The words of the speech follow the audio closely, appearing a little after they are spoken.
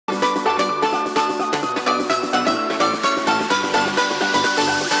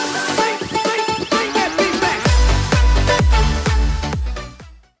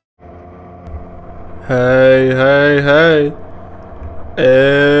Hey, hey, hey.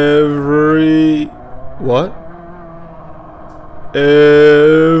 What?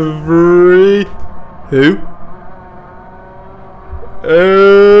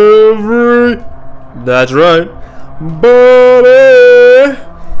 That's right. Buddy!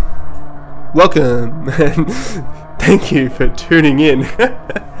 Welcome, and thank you for tuning in.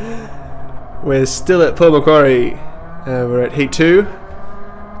 We're still at Macquarie. We're at Heat 2.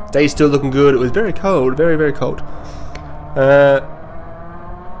 Day's still looking good. It was very cold, very cold.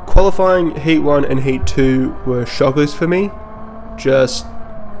 Qualifying Heat 1 and Heat 2 were shockers for me. Just,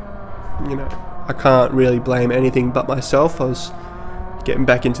 you know, I can't really blame anything but myself. I was getting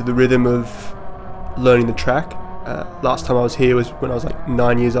back into the rhythm of learning the track. Last time I was here was when I was like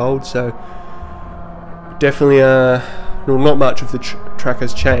 9 years old, so definitely well, not much of the track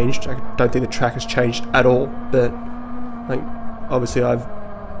has changed. I don't think the track has changed at all, but like obviously I've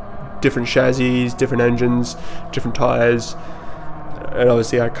different chassis, different engines, different tyres, and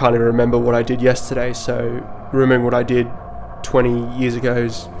obviously I can't even remember what I did yesterday, so remembering what I did 20 years ago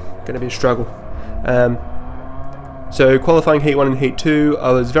is going to be a struggle. So qualifying Heat 1 and Heat 2,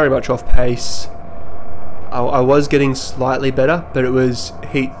 I was very much off pace. I was getting slightly better, but it was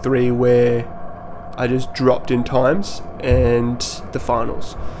Heat 3 where I just dropped in times, and the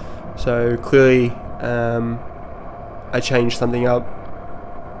finals. So clearly I changed something up,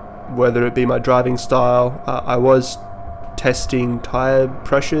 whether it be my driving style. I was testing tyre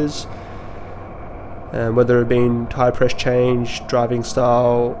pressures, whether it been tyre pressure change, driving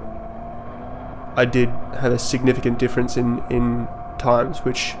style. I did have a significant difference in times,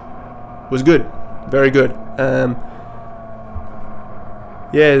 which was good, very good. Yeah,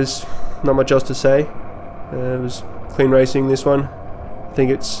 there's not much else to say. It was clean racing, this one. I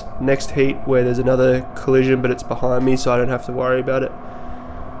think it's next heat where there's another collision, but it's behind me, so I don't have to worry about it.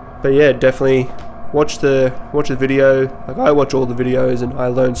 But yeah, definitely watch the video. Like, I watch all the videos and I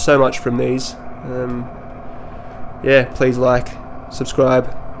learn so much from these. Yeah, please like,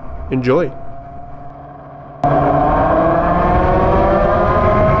 subscribe, enjoy.